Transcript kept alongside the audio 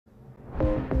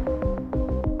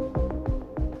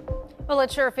Well, it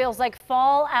sure feels like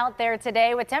fall out there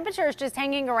today with temperatures just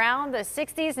hanging around the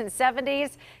 60s and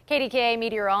 70s. KDKA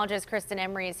meteorologist Kristin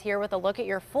Emery is here with a look at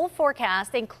your full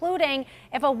forecast, including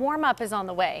if a warm up is on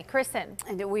the way. Kristin.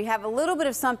 And we have a little bit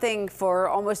of something for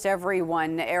almost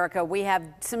everyone, Erica. We have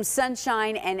some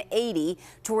sunshine and 80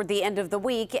 toward the end of the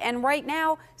week. And right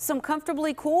now, some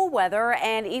comfortably cool weather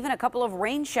and even a couple of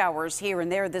rain showers here and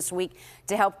there this week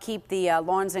to help keep the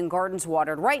lawns and gardens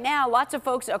watered. Right now, lots of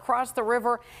folks across the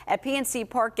river at PNC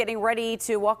Park getting ready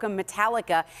to welcome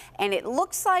Metallica, and it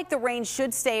looks like the rain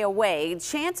should stay away.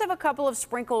 Chance of a couple of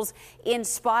sprinkles in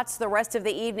spots the rest of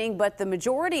the evening, but the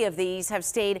majority of these have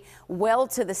stayed well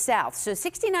to the south. So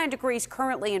 69 degrees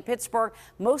currently in Pittsburgh,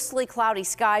 mostly cloudy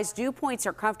skies. Dew points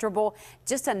are comfortable,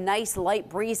 just a nice light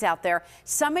breeze out there.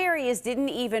 Some areas didn't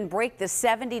even break the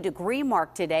 70-degree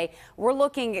mark today. We're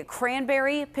looking at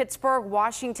Cranberry, Pittsburgh,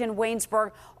 Washington,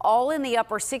 Waynesburg, all in the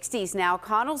upper 60s now.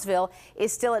 Connellsville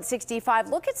is still at 65.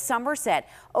 Look at Somerset,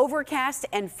 overcast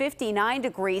and 59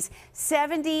 degrees,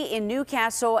 70 in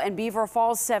Newcastle and Beaver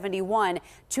Falls 71,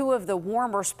 two of the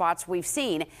warmer spots we've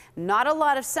seen. Not a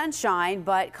lot of sunshine,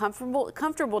 but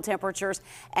comfortable temperatures.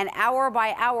 And hour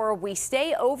by hour, we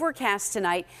stay overcast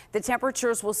tonight. The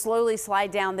temperatures will slowly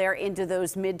slide down there into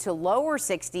those mid to lower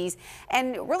 60s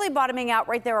and really bottoming out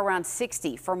right there around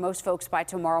 60 for most folks by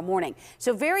tomorrow morning.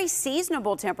 So very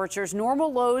seasonable temperatures.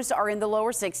 Normal lows are in the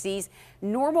lower 60s.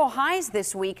 Normal highs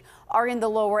this week are in the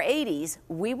lower 80s.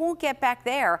 We won't get back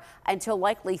there until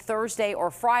likely Thursday or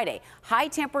Friday. High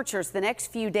temperatures the next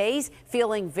few days,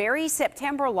 feeling very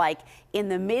September-like in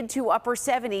the mid to upper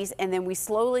 70s, and then we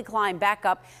slowly climb back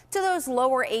up to those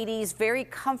lower 80s, very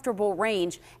comfortable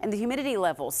range, and the humidity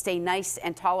levels stay nice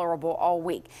and tolerable all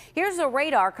week. Here's the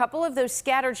radar. A couple of those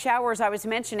scattered showers I was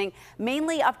mentioning,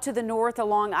 mainly up to the north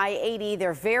along I-80.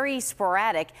 They're very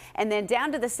sporadic, and then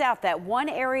down to the south, that one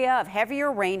area of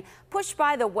heavier rain pushed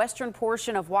by the western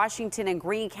portion of Washington and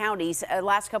Greene counties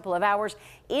last couple of hours.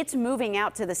 It's moving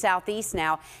out to the southeast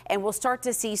now, and we'll start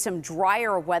to see some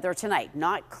drier weather tonight.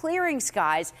 Not clearing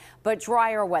skies, but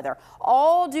drier weather.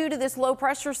 All due to this low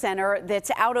pressure center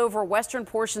that's out over western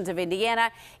portions of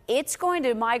Indiana. It's going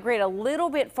to migrate a little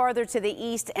bit farther to the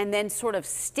east and then sort of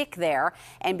stick there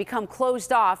and become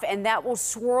closed off, and that will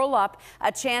swirl up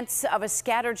a chance of a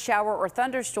scattered shower or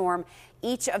thunderstorm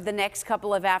each of the next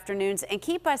couple of afternoons and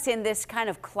keep us in this kind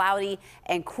of cloudy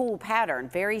and cool pattern.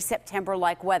 Very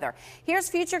September-like weather. Here's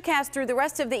Futurecast through the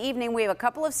rest of the evening. We have a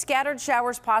couple of scattered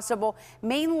showers possible,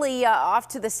 mainly off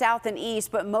to the south and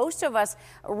east, but most of us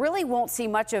really won't see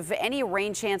much of any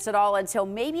rain chance at all until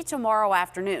maybe tomorrow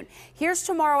afternoon. Here's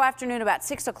tomorrow afternoon about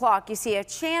 6 o'clock. You see a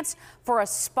chance for a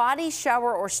spotty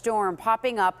shower or storm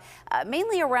popping up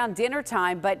mainly around dinner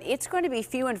time, but it's going to be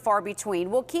few and far between.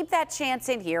 We'll keep that chance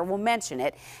in here. We'll mention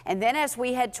it. And then as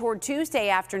we head toward Tuesday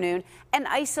afternoon, an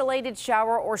isolated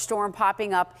shower or storm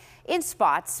popping up in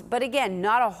spots. But again,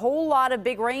 not a whole lot of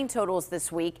big rain totals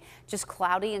this week, just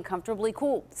cloudy and comfortably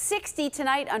cool. 60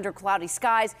 tonight under cloudy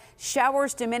skies.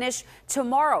 Showers diminish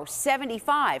tomorrow,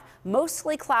 75,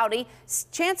 mostly cloudy.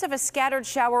 Chance of a scattered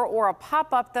shower or a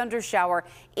pop-up thunder shower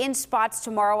in spots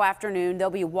tomorrow afternoon.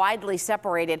 They'll be widely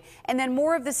separated. And then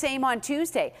more of the same on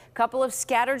Tuesday. Couple of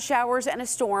scattered showers and a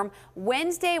storm.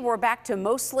 Wednesday, we're back to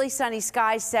mostly sunny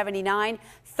skies, 79.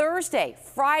 Thursday,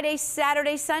 Friday,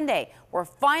 Saturday, Sunday, we're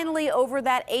finally over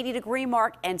that 80-degree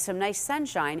mark and some nice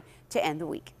sunshine to end the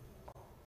week.